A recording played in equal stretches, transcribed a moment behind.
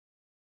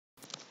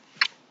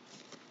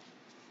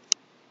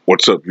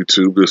What's up,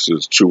 YouTube? This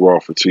is True Raw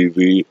for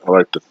TV. I'd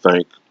like to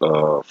thank,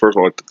 first,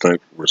 I'd like to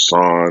thank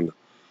Rasan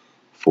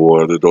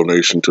for the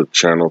donation to the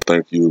channel.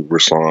 Thank you,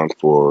 Rasan,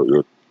 for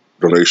your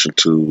donation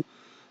to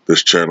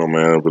this channel,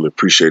 man. I really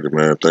appreciate it,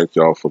 man. Thank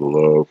y'all for the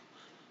love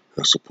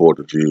and support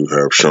that you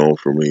have shown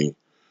for me,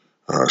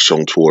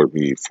 shown toward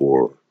me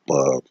for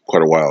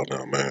quite a while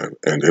now, man.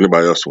 And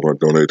anybody else who want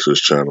to donate to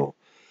this channel,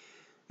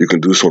 you can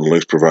do so in the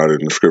links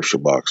provided in the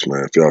description box,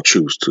 man, if y'all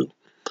choose to.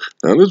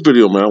 Now, in this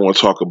video, man, I want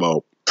to talk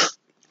about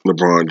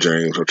LeBron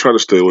James. I try to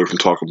stay away from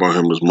talking about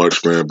him as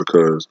much, man,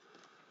 because,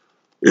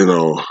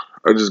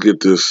 I just get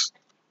this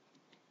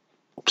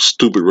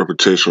stupid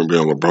reputation of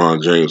being a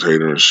LeBron James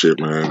hater and shit,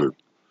 man.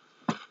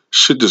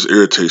 Shit just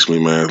irritates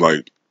me, man.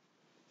 Like,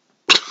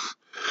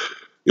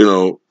 you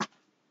know,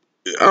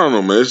 I don't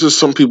know, man. It's just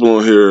some people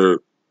on here,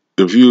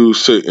 if you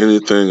say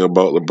anything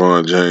about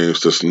LeBron James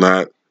that's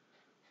not,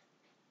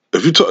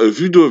 if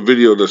you do a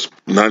video that's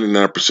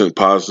 99%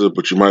 positive,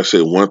 but you might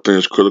say one thing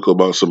is critical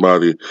about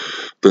somebody,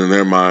 then in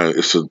their mind,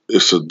 it's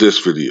a diss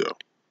video.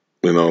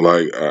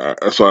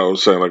 That's why I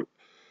was saying, like,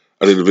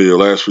 I did a video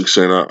last week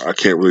saying I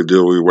can't really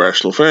deal with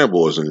irrational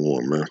fanboys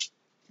anymore, man.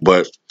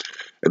 But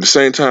at the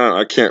same time,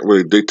 I can't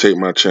really dictate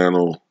my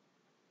channel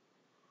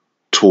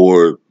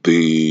toward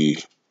the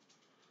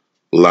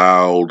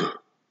loud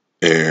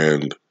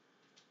and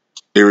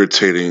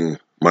irritating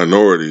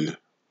minority.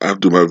 I have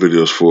to do my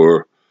videos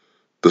for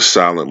the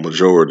silent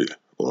majority.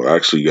 Well,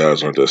 actually, you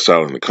guys aren't that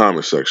silent in the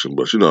comment section,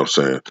 but you know what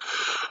I'm saying.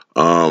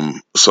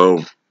 So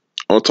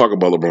I want to talk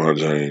about LeBron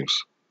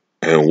James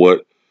and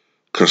what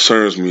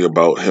concerns me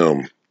about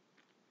him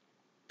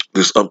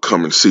this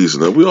upcoming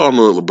season. And we all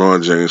know that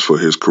LeBron James, for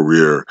his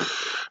career,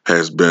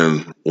 has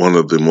been one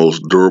of the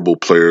most durable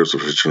players of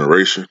his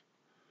generation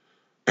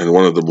and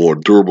one of the more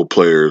durable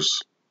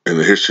players in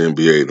the history of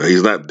the NBA. Now,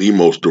 he's not the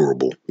most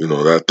durable.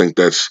 I think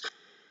that's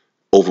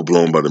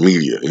overblown by the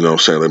media. You know what I'm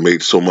saying? They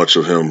made so much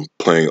of him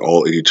playing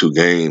all 82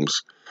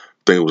 games. I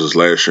think it was his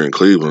last year in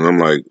Cleveland. I'm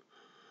like,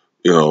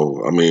 if you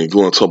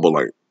want to talk about,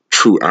 like,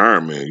 true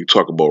Iron Man, you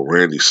talk about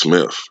Randy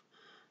Smith.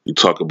 You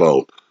talk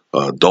about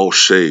Dolph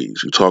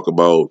Schayes. You talk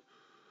about,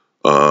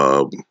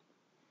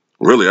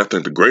 really, I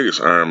think the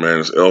greatest Iron Man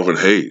is Elvin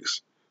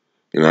Hayes.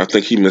 I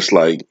think he missed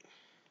like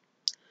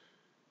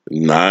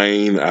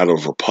 9 out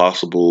of a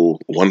possible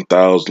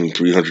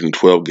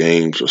 1,312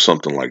 games or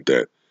something like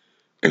that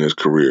in his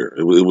career.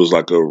 It was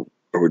like a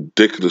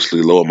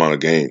ridiculously low amount of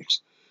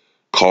games.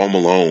 Karl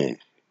Malone,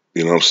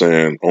 you know what I'm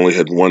saying, only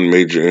had one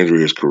major injury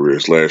in his career,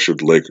 his last year with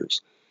the Lakers.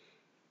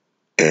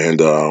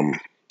 And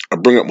I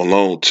bring up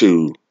Malone,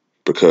 too,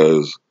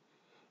 because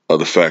of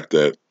the fact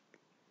that,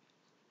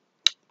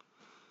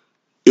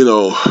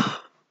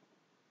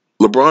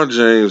 LeBron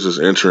James is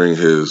entering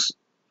his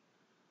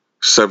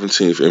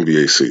 17th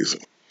NBA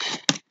season.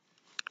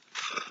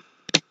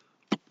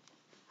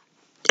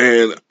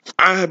 And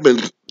I have been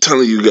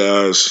telling you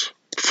guys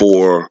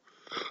for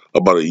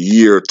about a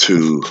year or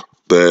two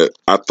that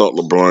I thought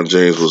LeBron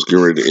James was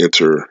getting ready to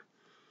enter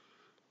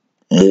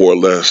more or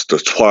less the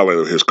twilight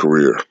of his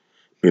career.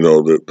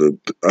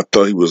 I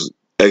thought he was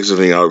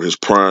exiting out of his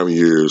prime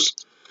years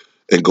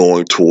and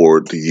going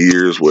toward the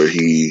years where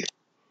he,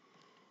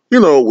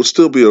 would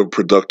still be a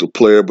productive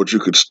player, but you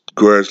could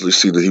gradually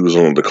see that he was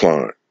on a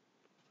decline.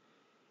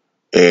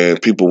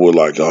 And people were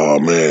like, "Oh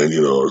man,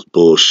 it's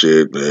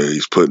bullshit, man.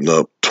 He's putting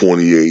up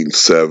 28 and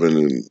 7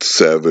 and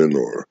 7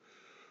 or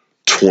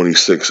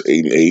 26,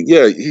 8 and 8.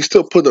 Yeah, he's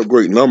still putting up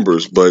great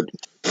numbers, but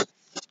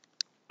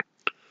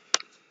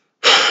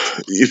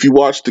if you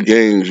watch the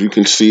games, you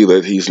can see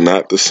that he's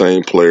not the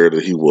same player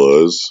that he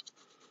was,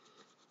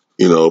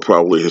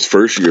 probably his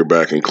first year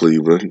back in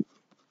Cleveland.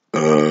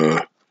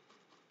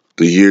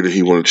 The year that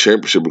he won a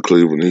championship with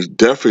Cleveland, he's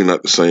definitely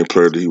not the same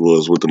player that he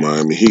was with the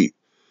Miami Heat.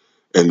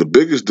 And the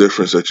biggest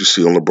difference that you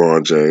see on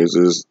LeBron James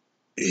is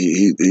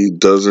he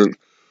doesn't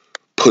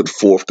put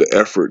forth the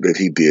effort that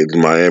he did in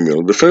Miami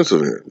on the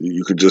defensive end.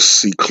 You could just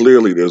see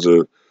clearly there's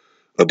a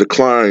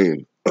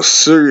decline, a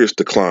serious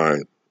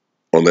decline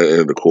on that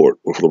end of the court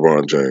with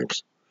LeBron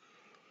James.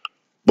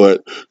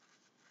 But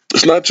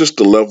it's not just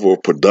the level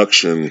of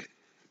production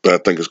that I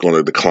think is going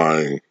to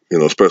decline,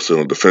 especially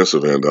on the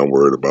defensive end I'm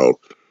worried about.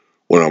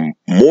 What I'm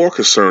more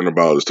concerned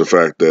about is the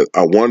fact that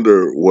I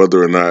wonder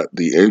whether or not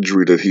the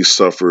injury that he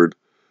suffered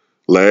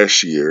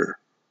last year,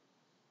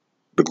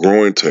 the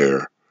groin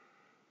tear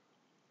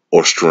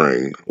or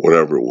strain,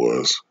 whatever it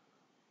was,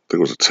 I think it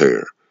was a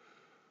tear.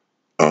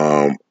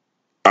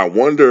 I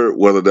wonder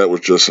whether that was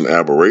just an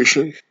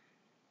aberration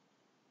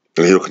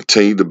and he'll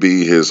continue to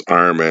be his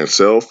Iron Man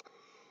self,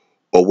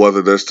 or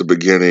whether that's the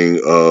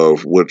beginning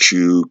of what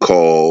you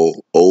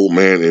call old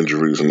man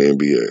injuries in the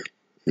NBA.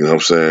 You know what I'm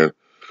saying?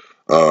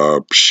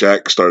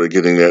 Shaq started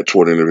getting that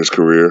toward the end of his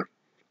career.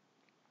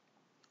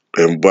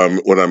 And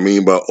what I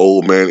mean by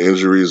old man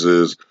injuries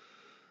is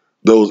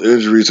those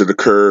injuries that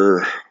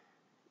occur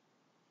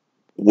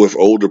with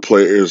older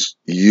players,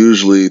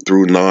 usually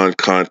through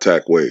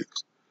non-contact ways.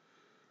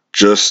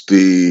 Just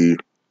the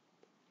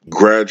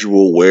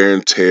gradual wear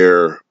and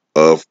tear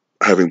of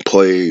having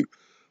played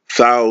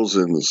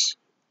thousands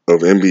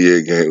of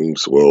NBA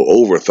games, well,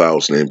 over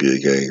 1,000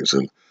 NBA games,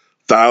 and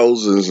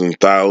thousands and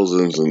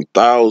thousands and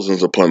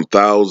thousands upon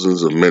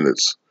thousands of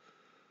minutes,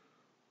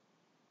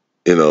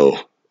 you know,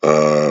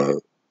 uh,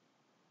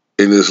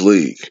 in this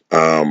league.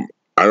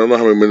 I don't know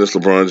how many minutes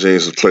LeBron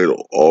James has played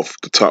off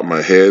the top of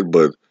my head,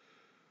 but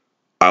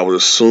I would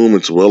assume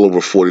it's well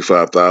over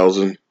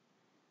 45,000.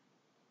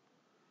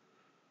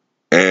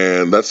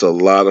 And that's a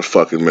lot of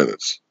fucking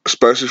minutes,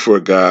 especially for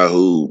a guy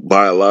who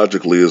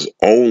biologically is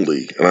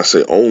only, and I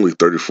say only,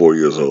 34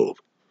 years old.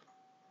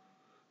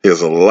 He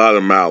has a lot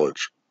of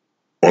mileage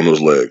on those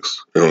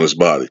legs and on his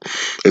body.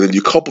 And then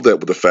you couple that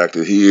with the fact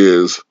that he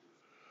is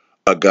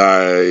a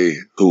guy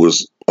who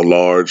is a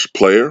large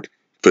player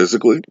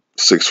physically,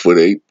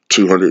 6'8",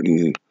 200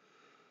 and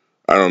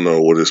I don't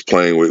know what his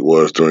playing weight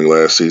was during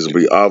last season,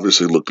 but he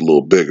obviously looked a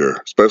little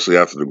bigger, especially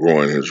after the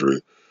groin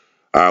injury.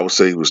 I would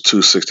say he was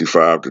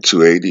 265 to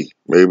 280,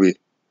 maybe.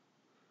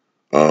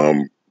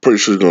 Pretty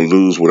sure he's going to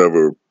lose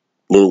whatever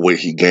little weight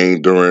he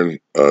gained during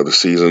the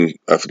season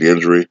after the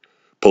injury,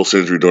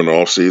 post-injury during the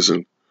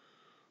offseason.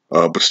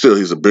 But still,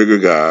 he's a bigger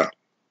guy.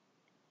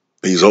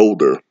 He's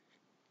older.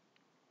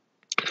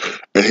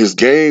 And his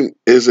game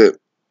isn't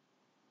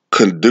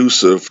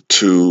conducive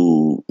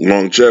to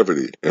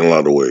longevity in a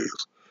lot of ways.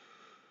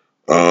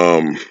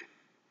 The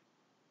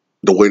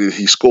way that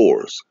he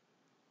scores.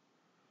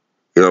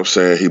 You know what I'm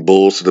saying? He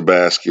bulls to the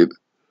basket.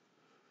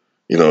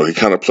 You know, he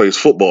kind of plays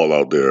football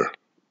out there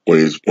when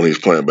he's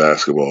playing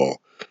basketball.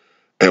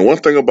 And one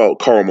thing about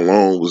Karl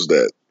Malone was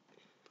that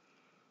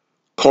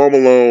Karl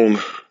Malone,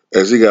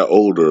 as he got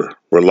older,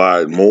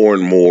 relied more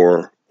and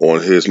more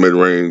on his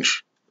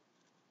mid-range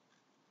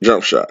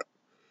jump shot.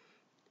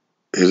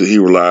 He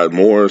relied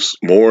more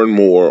and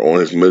more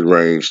on his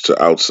mid-range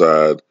to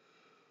outside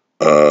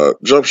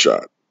jump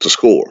shot to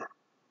score.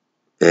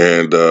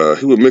 And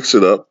he would mix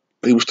it up.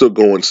 He would still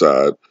go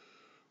inside,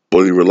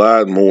 but he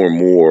relied more and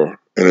more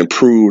and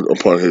improved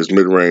upon his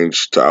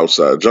mid-range to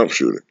outside jump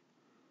shooting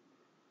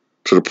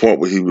to the point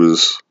where he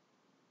was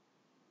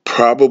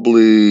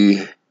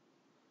probably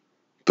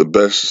the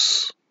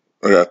best.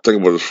 I gotta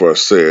think about it before I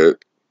say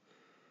it,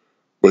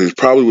 but he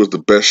probably was the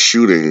best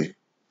shooting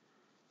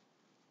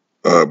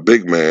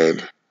big man,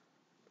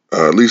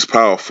 least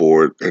power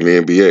forward in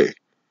the NBA,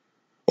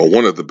 or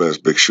one of the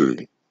best big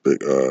shooting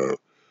big men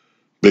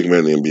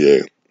in the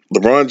NBA.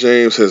 LeBron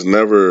James has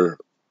never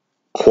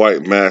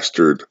quite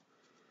mastered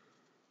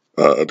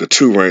the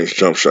two-range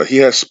jump shot. He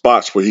has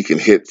spots where he can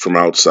hit from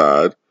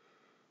outside,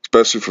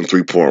 especially from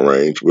three-point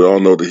range. We all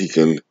know that he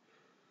can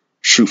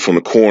shoot from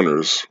the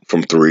corners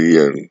from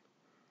three, and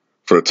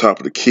from the top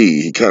of the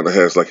key, he kind of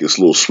has like his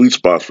little sweet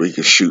spots where he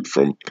can shoot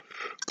from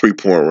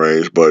three-point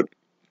range. But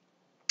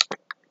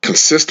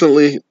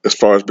consistently, as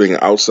far as being an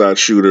outside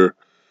shooter,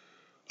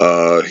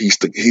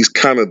 he's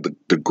kind of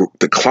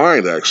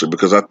declined actually,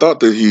 because I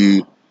thought that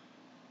he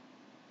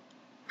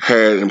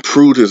had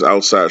improved his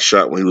outside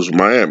shot when he was in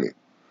Miami,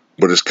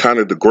 but it's kind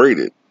of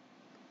degraded.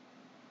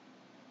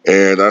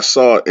 And I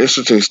saw an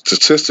interesting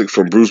statistic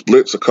from Bruce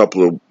Blitz a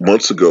couple of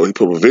months ago. He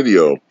put up a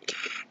video,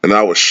 and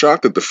I was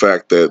shocked at the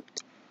fact that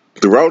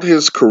throughout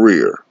his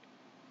career,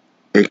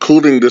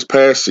 including this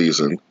past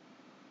season,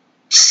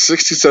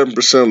 67%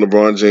 of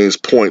LeBron James'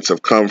 points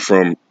have come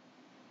from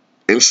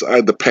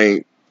inside the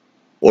paint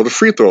or the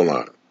free throw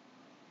line.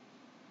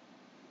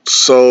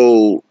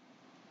 So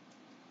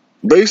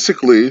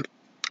basically,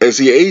 as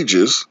he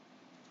ages,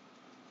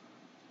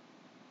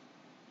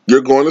 you're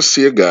going to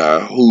see a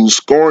guy whose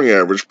scoring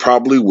average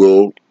probably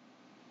will,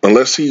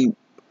 unless he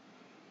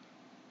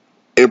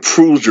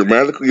improves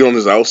dramatically on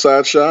his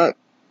outside shot,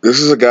 this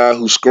is a guy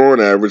whose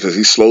scoring average, as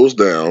he slows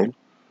down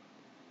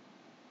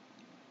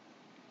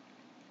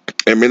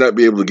and may not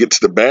be able to get to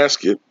the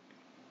basket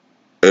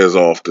as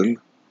often,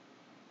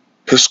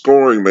 his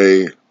scoring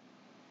may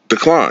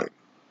decline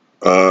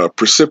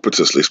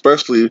precipitously,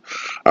 especially,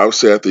 I would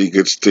say, after he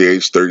gets to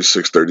age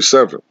 36,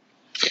 37.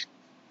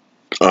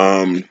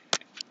 I'm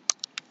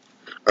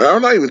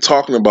not even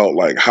talking about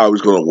like how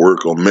he's going to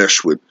work or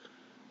mesh with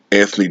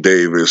Anthony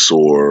Davis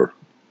or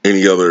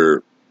any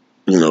other,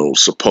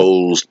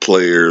 supposed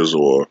players,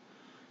 or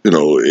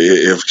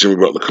if Jimmy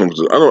Butler comes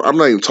to. I'm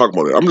not even talking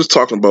about it. I'm just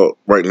talking about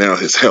right now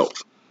his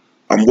health.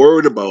 I'm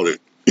worried about it,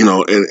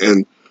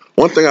 and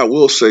one thing I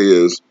will say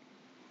is,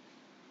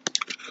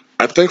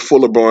 I think for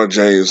LeBron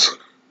James,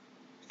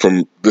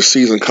 from this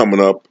season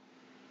coming up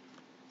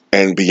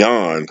and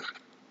beyond,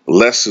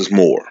 less is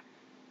more.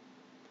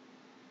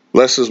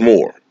 Less is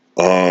more.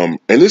 And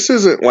this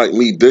isn't like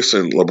me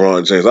dissing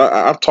LeBron James.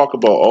 I've talked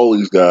about all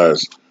these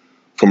guys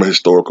from a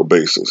historical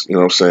basis. You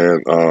know what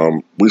I'm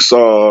saying? We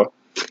saw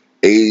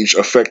age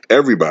affect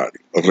everybody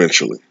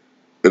eventually.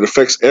 It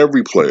affects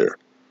every player.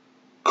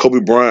 Kobe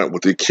Bryant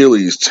with the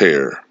Achilles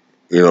tear,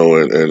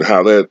 and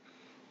how that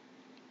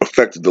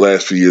affected the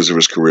last few years of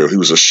his career. He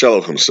was a shell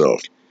of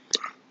himself.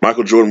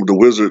 Michael Jordan with the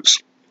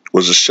Wizards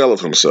was a shell of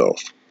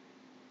himself.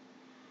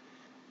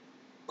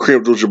 Kareem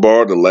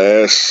Abdul-Jabbar, the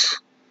last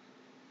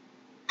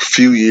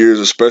few years,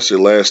 especially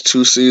the last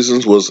two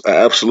seasons, was an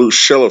absolute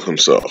shell of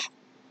himself.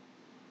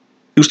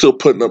 He was still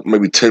putting up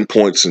maybe 10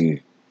 points and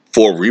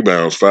 4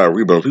 rebounds, 5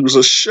 rebounds. He was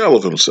a shell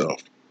of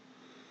himself.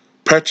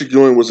 Patrick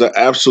Ewing was an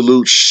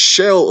absolute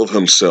shell of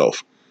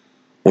himself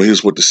when he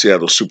was with the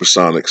Seattle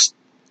Supersonics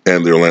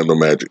and the Orlando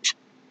Magic.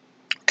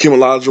 Kim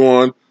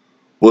Olajuwon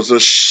was a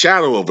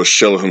shadow of a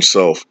shell of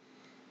himself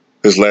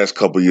his last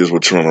couple of years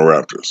with Toronto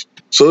Raptors.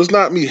 So it's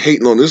not me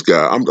hating on this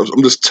guy. I'm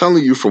just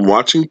telling you from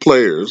watching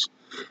players,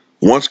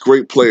 once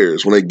great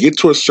players, when they get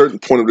to a certain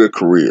point of their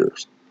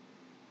careers,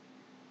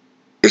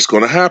 it's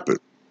going to happen.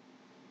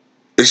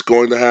 It's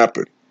going to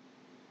happen.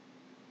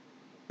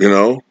 You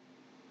know?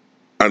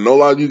 I know a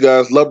lot of you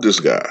guys love this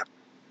guy.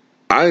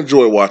 I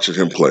enjoy watching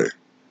him play.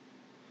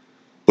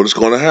 But it's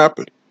going to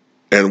happen.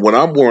 And what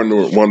I'm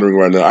wondering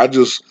right now, I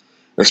just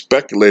am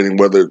speculating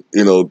whether,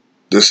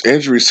 this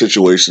injury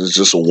situation is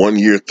just a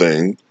one-year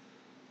thing,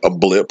 a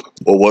blip,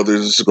 or whether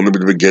this is going to be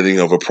the beginning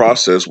of a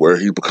process where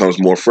he becomes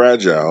more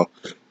fragile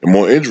and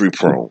more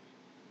injury-prone.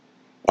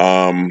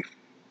 I'm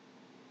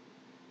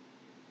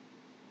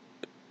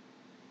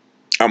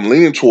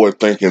leaning toward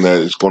thinking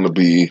that it's going to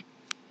be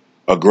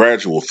a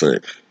gradual thing.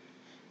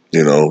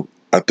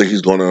 I think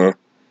he's going to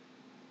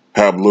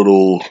have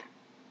little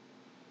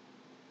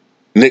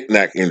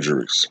knick-knack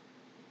injuries.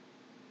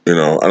 I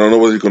don't know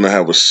whether he's going to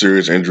have a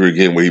serious injury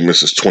again where he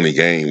misses 20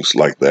 games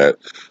like that,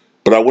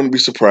 but I wouldn't be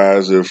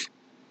surprised if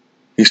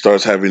he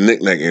starts having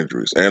knick-knack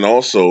injuries. And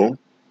also,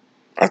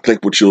 I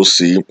think what you'll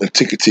see, and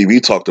Ticket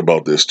TV talked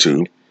about this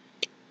too,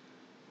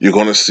 you're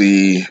going to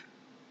see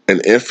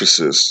an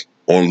emphasis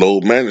on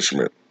load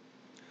management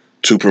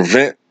to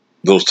prevent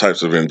those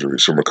types of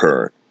injuries from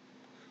occurring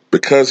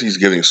because he's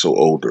getting so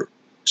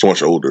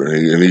much older,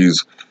 and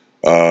he's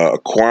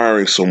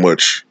acquiring so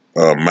much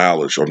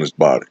mileage on his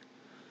body.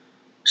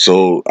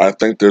 So I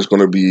think there's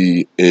going to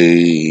be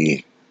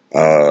a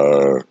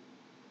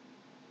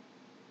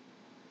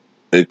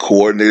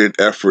coordinated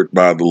effort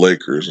by the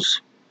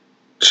Lakers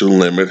to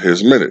limit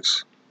his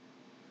minutes.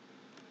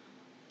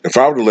 If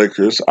I were the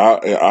Lakers, and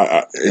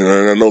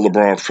I know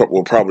LeBron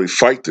will probably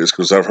fight this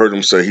because I've heard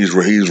him say he's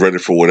ready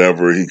for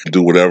whatever, he can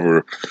do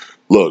whatever.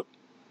 Look,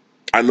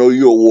 I know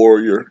you're a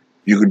warrior.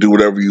 You can do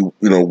whatever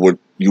what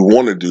you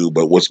want to do,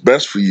 but what's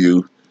best for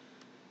you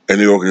and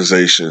the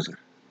organization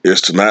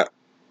is to not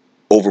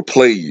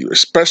overplay you,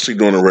 especially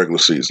during the regular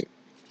season.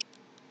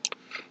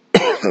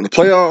 And the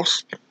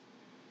playoffs,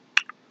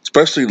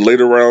 especially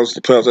later rounds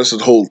of the playoffs, that's a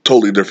whole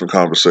totally different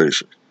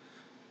conversation.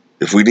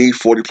 If we need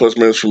 40-plus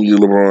minutes from you,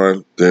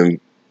 LeBron, then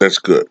that's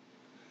good.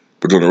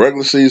 But during the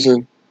regular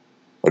season,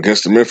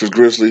 against the Memphis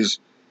Grizzlies,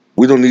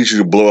 we don't need you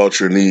to blow out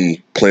your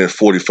knee playing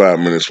 45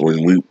 minutes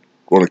when we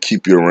want to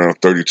keep you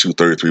around 32,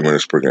 33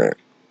 minutes per game.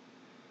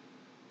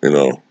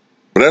 But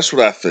that's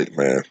what I think,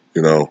 man.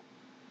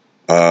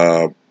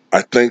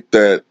 I think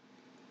that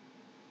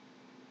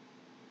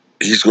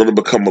he's going to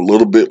become a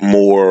little bit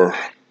more,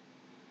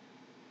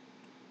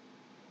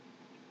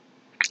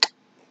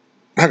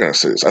 how can I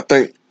say this? I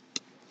think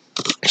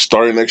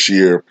starting next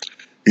year,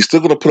 he's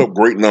still going to put up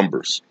great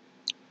numbers,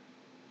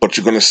 but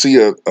you're going to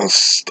see I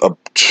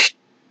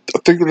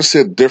think you're going to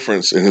see a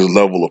difference in his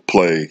level of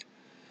play,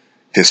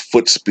 his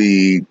foot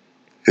speed,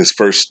 his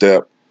first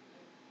step.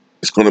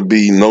 It's going to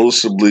be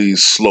noticeably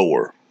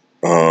slower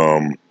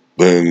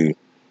than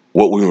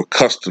what we're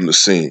accustomed to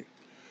seeing.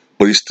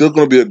 But he's still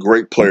going to be a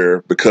great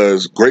player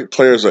because great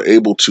players are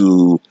able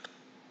to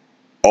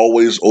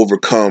always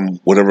overcome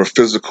whatever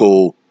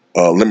physical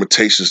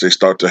limitations they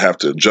start to have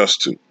to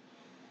adjust to.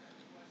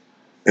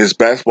 His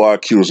basketball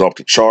IQ is off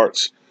the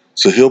charts,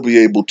 so he'll be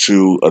able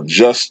to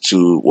adjust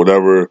to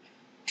whatever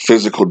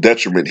physical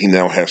detriment he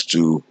now has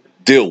to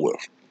deal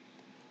with.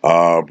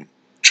 Trying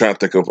to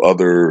think of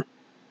other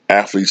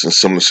athletes in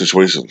similar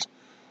situations.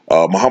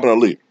 Muhammad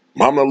Ali.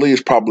 Muhammad Ali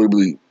is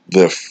probably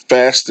the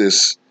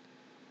fastest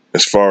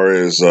as far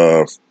as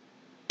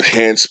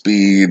hand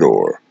speed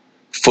or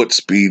foot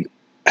speed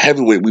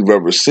heavyweight we've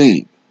ever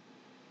seen.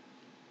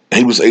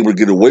 He was able to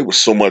get away with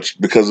so much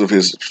because of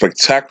his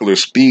spectacular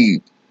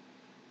speed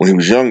when he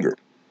was younger.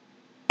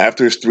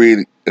 After his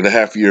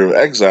 3.5 year of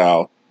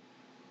exile,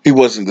 he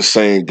wasn't the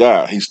same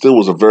guy. He still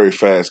was a very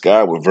fast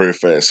guy with very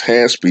fast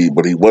hand speed,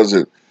 but he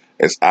wasn't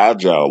as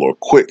agile or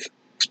quick,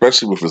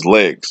 especially with his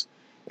legs,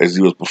 as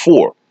he was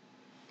before.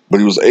 But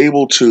he was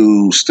able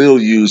to still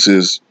use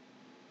his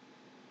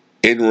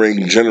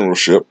in-ring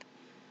generalship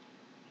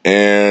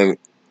and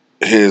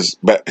his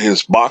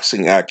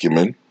boxing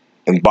acumen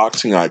and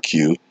boxing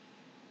IQ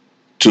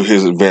to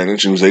his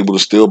advantage. He was able to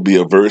still be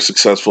a very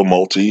successful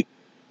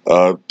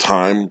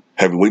multi-time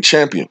heavyweight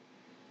champion.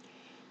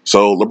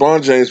 So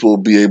LeBron James will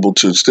be able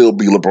to still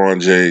be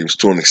LeBron James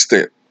to an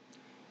extent.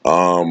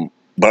 But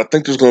I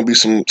think there's going to be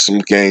some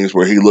games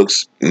where he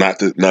looks not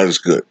as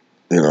good,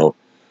 and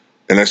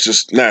that's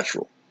just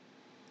natural.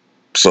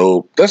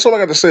 So that's all I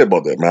got to say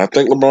about that, man. I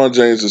think LeBron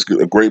James is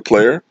a great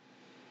player.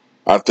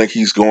 I think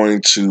he's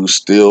going to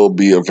still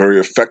be a very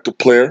effective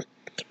player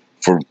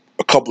for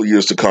a couple of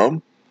years to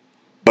come.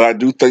 But I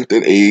do think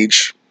that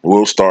age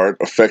will start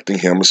affecting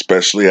him,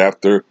 especially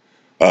after,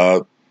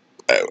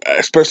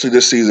 especially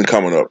this season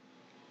coming up.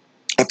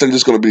 I think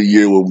this is going to be a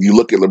year where you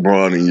look at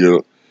LeBron and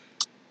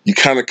you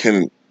kind of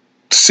can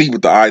see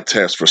with the eye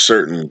test for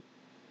certain.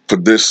 For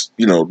this,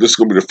 this is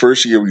going to be the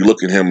first year where you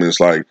look at him and it's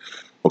like,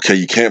 okay,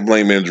 you can't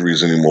blame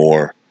injuries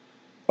anymore.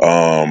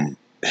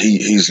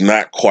 He's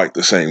not quite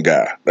the same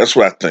guy. That's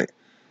what I think.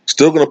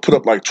 Still going to put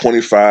up like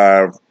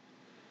 25,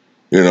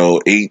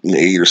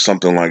 8-8 or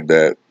something like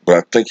that. But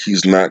I think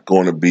he's not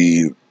going to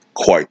be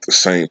quite the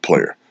same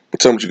player. But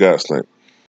tell me what you guys think.